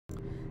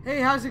Hey,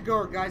 how's it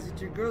going, guys?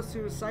 It's your girl,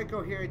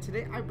 Psycho here, and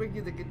today I bring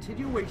you the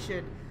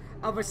continuation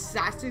of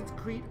Assassin's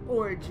Creed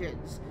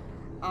Origins.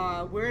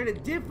 We're in a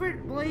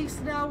different place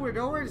now. We're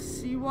nowhere in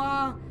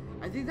Siwa.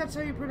 I think that's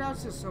how you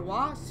pronounce it,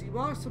 Siwa,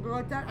 something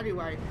like that.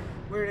 Anyway,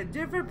 we're in a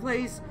different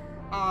place,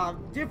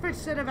 different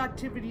set of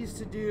activities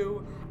to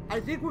do. I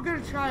think we're gonna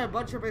try a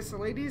bunch of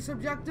miscellaneous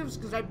objectives,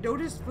 because I've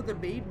noticed for the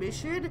main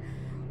mission,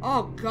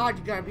 oh god,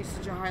 you gotta be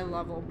such a high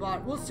level,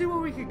 but we'll see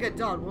what we can get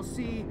done. We'll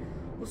see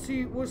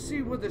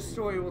where the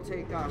story will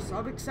take us.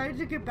 I'm excited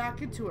to get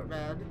back into it,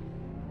 man.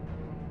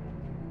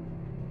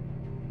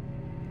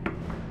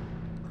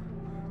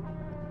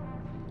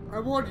 I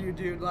warned you,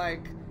 dude,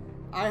 like,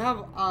 I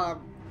have, a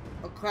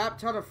crap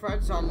ton of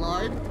friends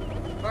online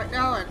right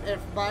now, and if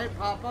my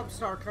pop-ups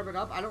start coming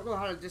up, I don't know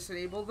how to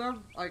disable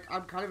them. Like,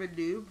 I'm kind of a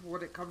noob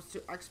when it comes to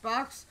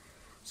Xbox,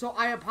 so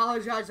I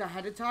apologize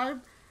ahead of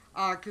time,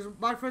 because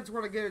my friends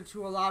want to get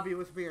into a lobby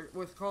with me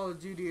with Call of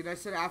Duty, and I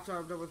said after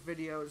I'm done with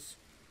videos.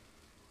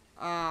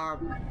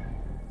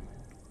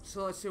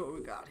 So let's see what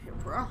we got here,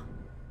 bruh.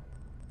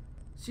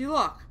 See,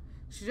 look.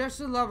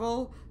 Suggested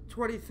level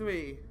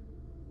 23.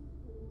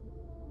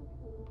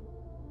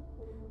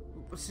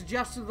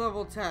 Suggested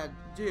level 10.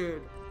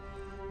 Dude.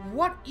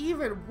 What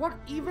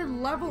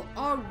even level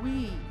are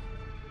we?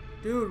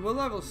 Dude, we're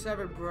level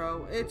 7,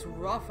 bro. It's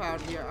rough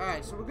out here.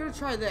 Alright, so we're gonna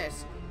try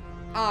this.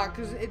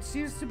 Because it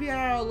seems to be at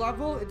our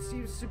level. It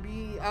seems to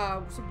be,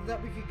 something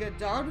that we can get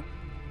done.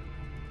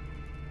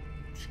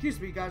 Excuse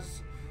me,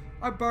 guys.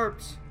 I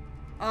burped.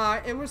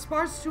 In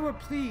response to a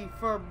plea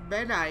for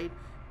Menite,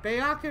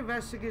 Bayek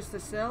investigates the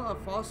sale of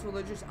false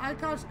religious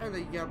icons in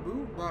the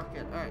Yamu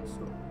market. Alright,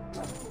 so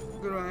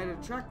I'm gonna go ahead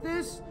and check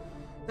this.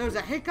 There was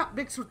a hiccup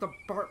mixed with the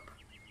burp.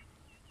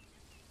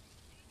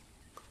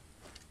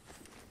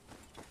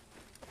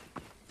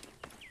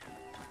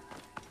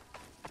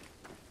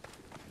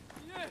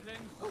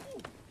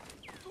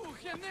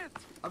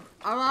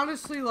 I'm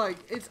honestly like,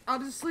 it's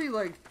honestly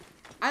like,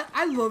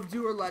 I love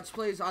doing Let's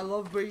Plays. I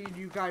love bringing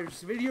you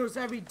guys videos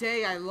every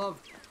day. I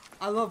love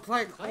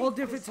playing all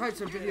different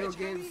types of video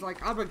games.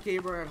 Like, I'm a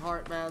gamer at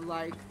heart, man.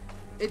 Like,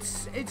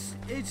 it's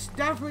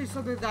definitely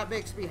something that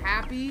makes me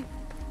happy.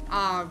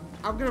 I'm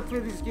gonna play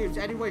these games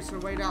anyway, so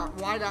why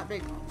not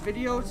make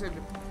videos and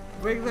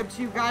bring them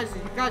to you guys,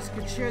 and you guys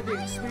can share the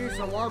experience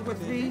along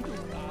with me.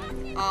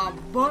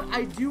 But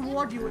I do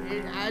warn you,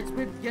 it has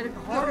been getting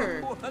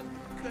harder.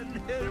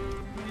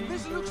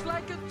 This looks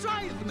like a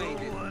child made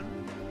it.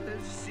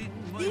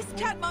 These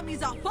cat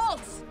mummies are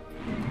false!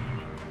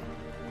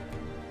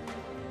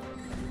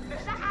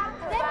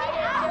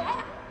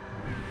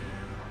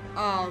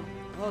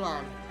 Hold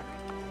on.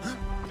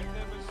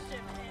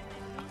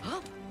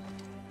 Huh?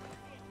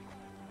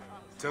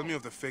 Tell me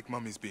of the fake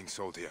mummies being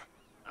sold here.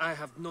 I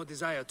have no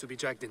desire to be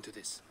dragged into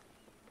this.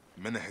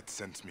 Menehet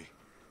sent me.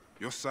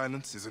 Your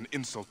silence is an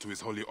insult to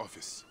his holy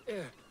office.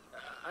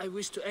 I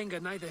wish to anger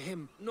neither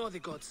him nor the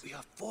gods. We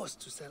are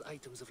forced to sell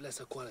items of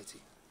lesser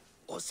quality,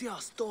 or see our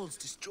stalls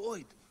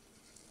destroyed.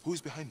 Who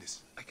is behind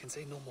this? I can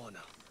say no more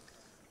now.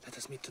 Let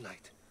us meet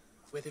tonight,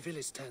 where the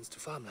village turns to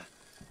farmland.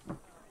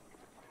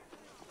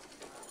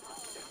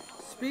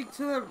 Speak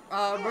to the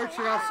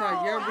merchant outside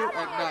Yerbu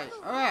at night.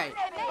 Alright.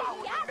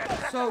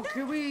 So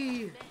can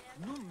we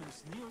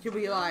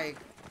like,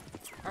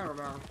 I don't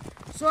know.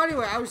 So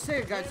anyway, I was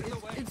saying, guys,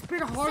 it's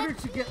been harder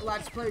to get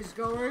Let's Plays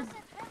going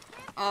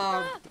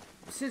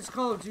since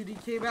Call of Duty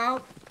came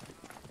out.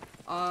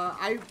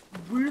 I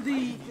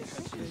really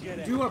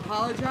do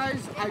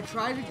apologize. I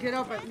try to get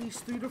up at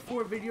least 3 to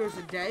 4 videos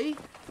a day.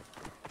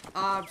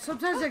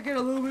 Sometimes I get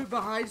a little bit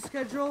behind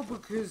schedule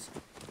because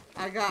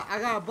I got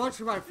a bunch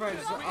of my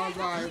friends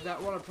online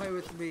that want to play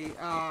with me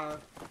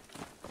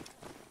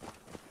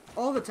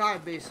all the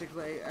time,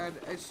 basically, and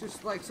it's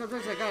just like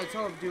sometimes I gotta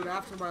tell them, dude,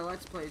 after my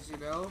Let's Plays, you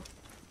know.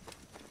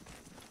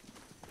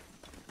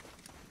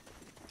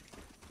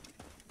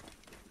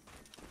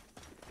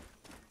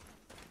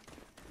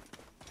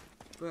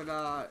 But,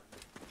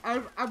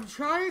 I'm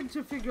trying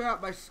to figure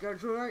out my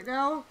schedule right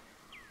now.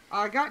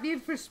 I got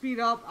Need for Speed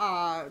up,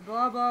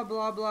 blah, blah,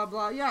 blah, blah,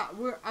 blah. Yeah,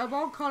 I'm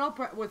all caught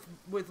up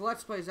with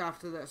Let's Plays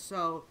after this,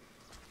 so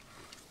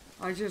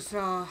I just,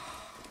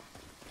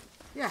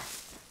 yeah.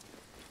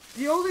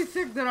 The only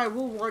thing that I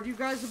will warn you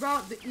guys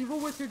about, The Evil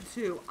Within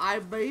 2, I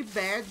may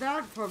ban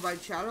that from my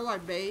channel. I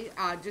may,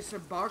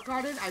 disembark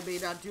on it. I may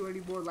not do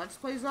any more Let's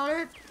Plays on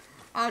it,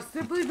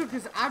 simply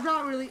because I'm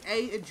not really,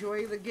 A,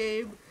 enjoying the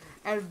game,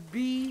 and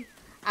B,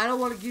 I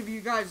don't want to give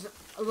you guys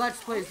Let's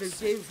Plays of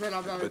games that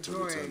I'm not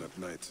enjoying. Better return at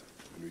night,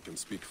 and we can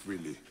speak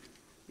freely.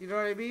 You know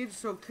what I mean?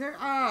 So can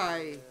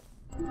I...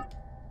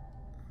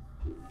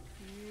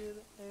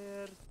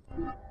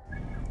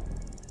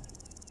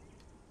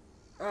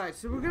 Alright,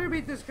 so we're gonna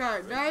beat this guy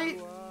at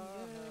night.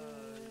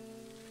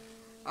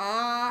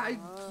 I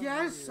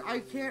guess I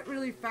can't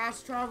really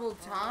fast travel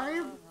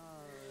time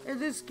in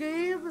this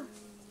game.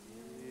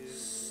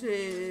 So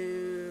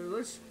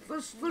let's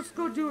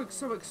go do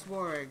some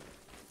exploring.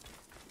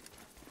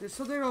 There's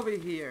something over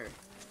here.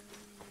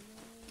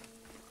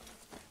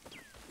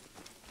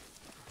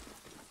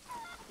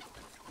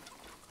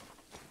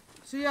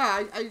 So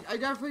yeah, I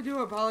definitely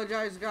do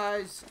apologize,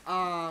 guys.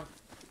 I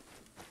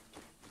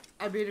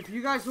mean, if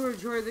you guys were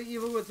enjoying The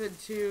Evil Within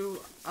 2,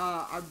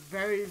 I'm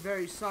very,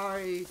 very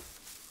sorry.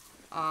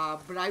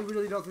 But I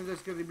really don't think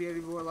there's going to be any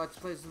more Let's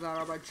Plays of that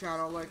on my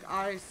channel. Like,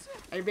 I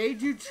made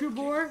you 2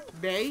 more,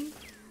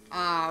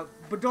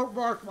 but don't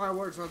mark my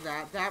words on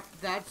that.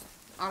 That's,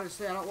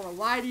 honestly, I don't want to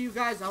lie to you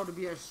guys. I want to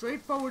be as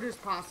straightforward as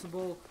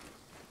possible,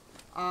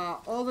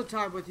 all the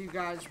time with you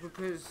guys,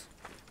 because,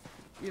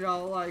 you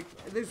know, like,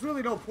 there's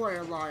really no point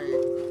in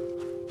lying.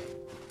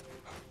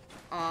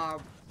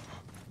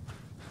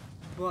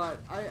 But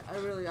I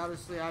really,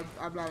 honestly,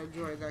 I'm not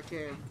enjoying that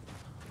game.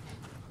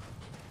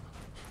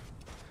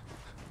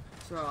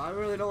 So I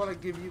really don't want to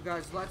give you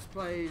guys Let's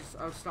Plays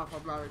of stuff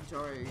I'm not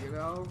enjoying, you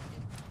know?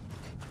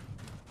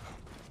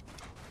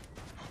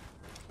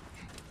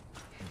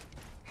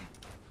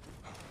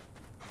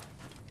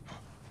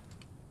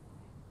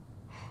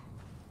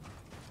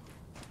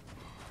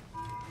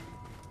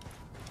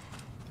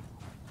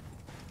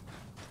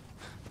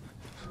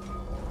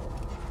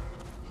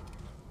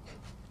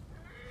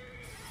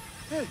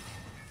 Hey.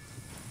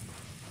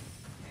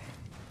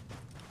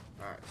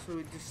 Alright, so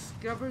we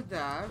discovered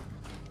that.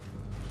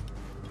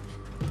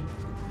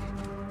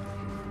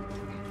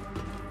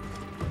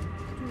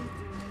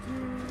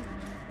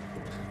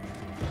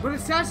 But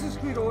Assassin's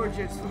Creed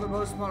Origins, for the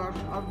most part,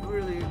 I'm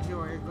really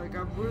enjoying. Like,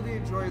 I'm really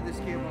enjoying this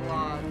game a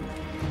lot.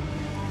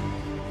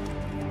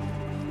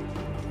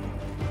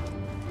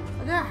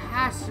 And there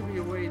has to be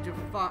a way to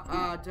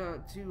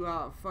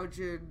fudge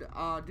in,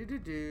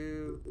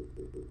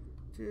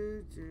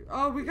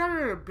 Oh, we got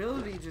an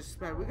ability to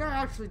spend. We got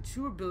actually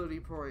 2 ability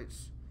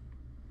points.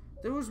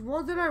 There was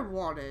one that I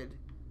wanted.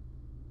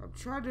 I'm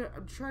trying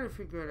to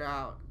figure it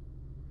out.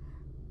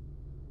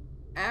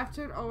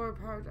 After an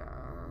overpowered, no,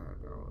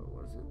 it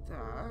wasn't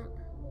that.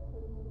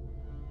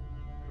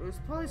 It was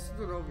probably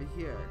something over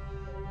here.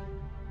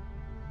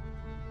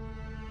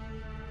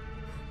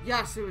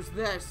 Yes, it was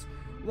this.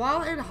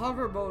 While in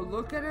hover mode,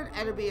 look at an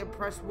enemy and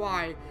press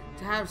Y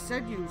to have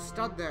Senju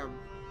stun them.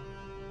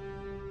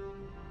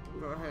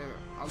 Go ahead and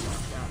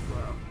unlock that,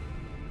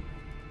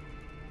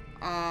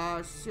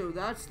 bro. So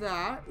that's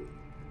that.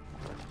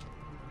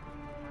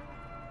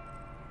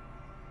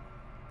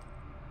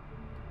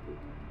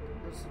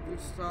 Got some new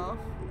stuff.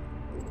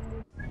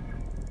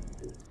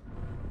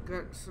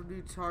 Got some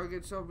new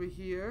targets over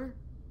here.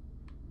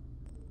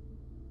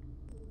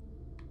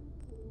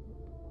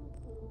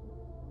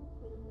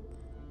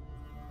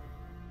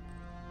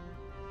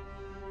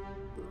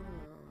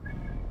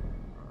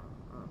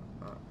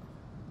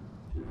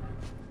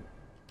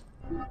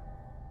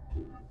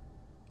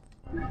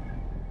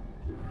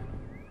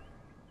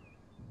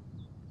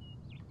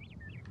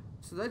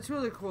 So that's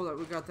really cool that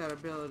we got that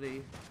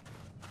ability.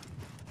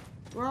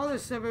 We're on the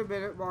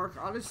 7-minute mark.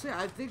 Honestly,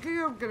 I think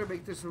I'm gonna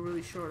make this a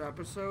really short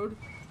episode.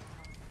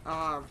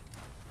 But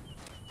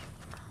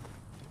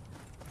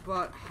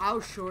how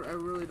short, I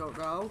really don't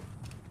know.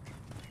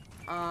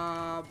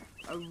 I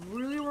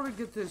really want to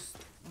get this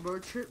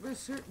merchant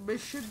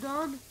mission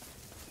done.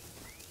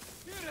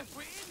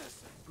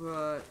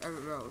 But, I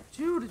don't know.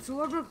 Dude, it's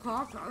 11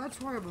 o'clock. That's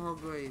why I'm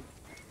hungry.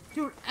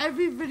 Dude,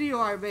 every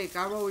video I make,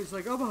 I'm always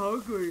like, I'm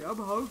hungry. I'm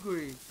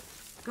hungry.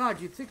 God,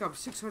 you think I'm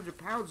 600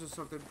 pounds or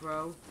something,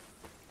 bro.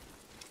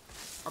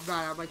 I'm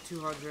not. I'm like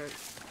 200.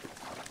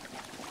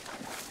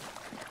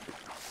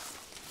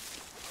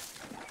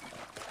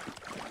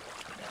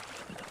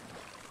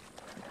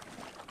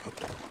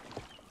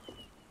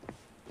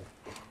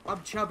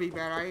 I'm chubby,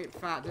 man. I ain't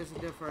fat. There's a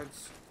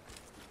difference.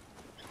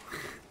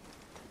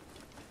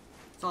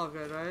 It's all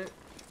good, right?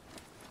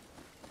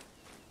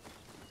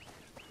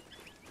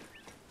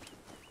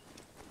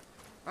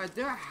 Alright,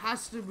 there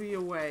has to be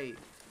a way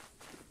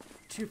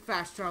to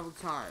fast travel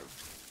time.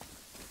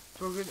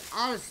 Because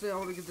honestly, I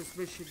want to get this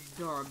mission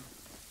done.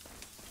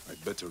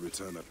 I'd better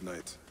return at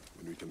night,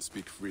 when we can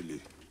speak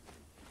freely.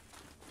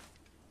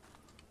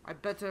 I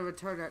better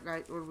return at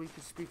night when we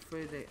can speak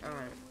freely.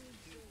 Alright.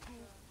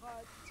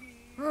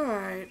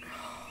 Alright.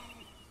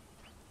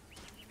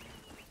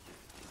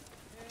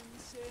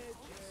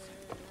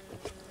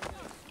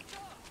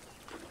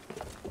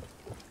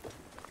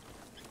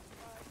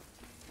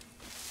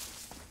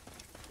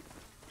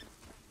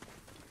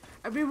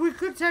 I mean, we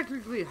could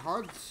technically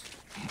hunt.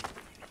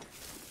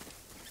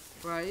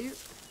 Right?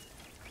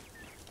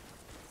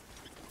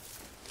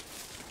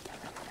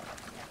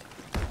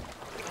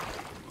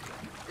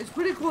 It's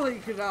pretty cool that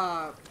you could,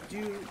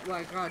 do,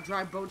 like,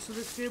 drive boats in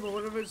this game, or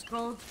whatever it's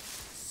called.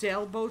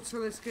 Sailboats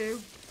in this game.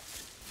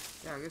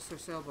 Yeah, I guess they're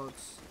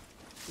sailboats.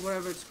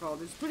 Whatever it's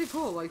called. It's pretty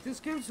cool. Like,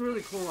 this game's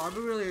really cool. I've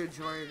been really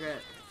enjoying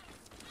it.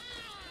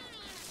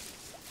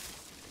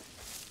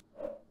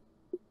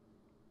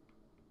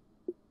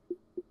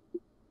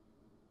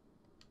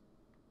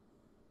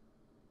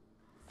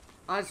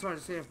 I just wanted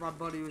to see if my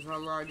buddy was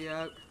online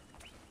yet.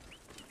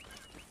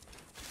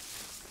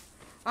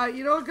 Alright,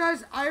 you know what,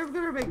 guys? I am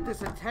gonna make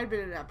this a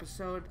 10-minute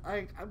episode.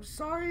 I'm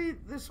sorry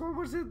this one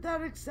wasn't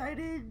that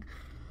exciting.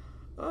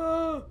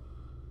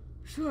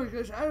 Sorry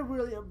guys, I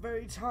really am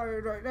very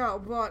tired right now,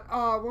 but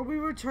when we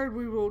return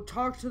we will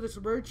talk to this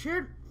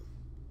merchant,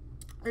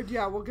 and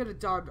yeah, we'll get it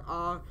done.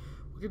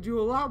 We're gonna do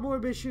a lot more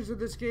missions in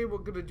this game, we're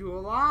gonna do a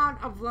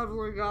lot of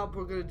leveling up,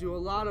 we're gonna do a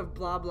lot of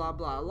blah blah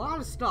blah, a lot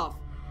of stuff.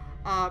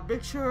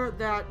 Make sure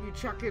that you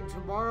check in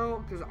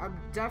tomorrow, because I'm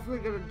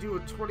definitely gonna do a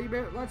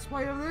 20-minute Let's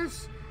Play of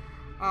this,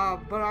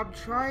 but I'm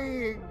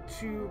trying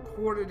to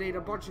coordinate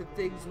a bunch of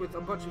things with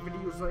a bunch of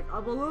videos. Like,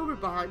 I'm a little bit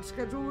behind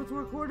schedule with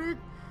recording,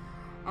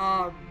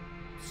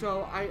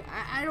 so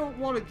I don't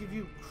want to give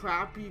you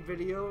crappy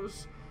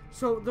videos.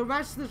 So the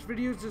rest of this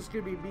video is just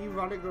going to be me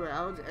running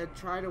around and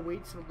trying to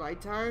wait till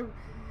nighttime.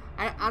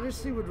 I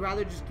honestly would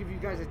rather just give you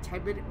guys a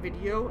 10-minute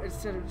video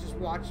instead of just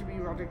watching me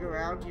running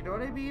around, you know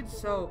what I mean?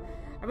 So,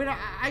 I mean,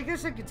 I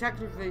guess I could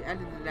technically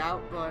edit it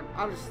out, but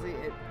honestly,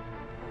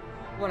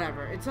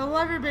 whatever. It's an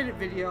 11-minute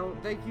video.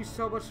 Thank you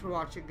so much for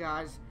watching,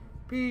 guys.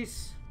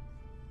 Peace.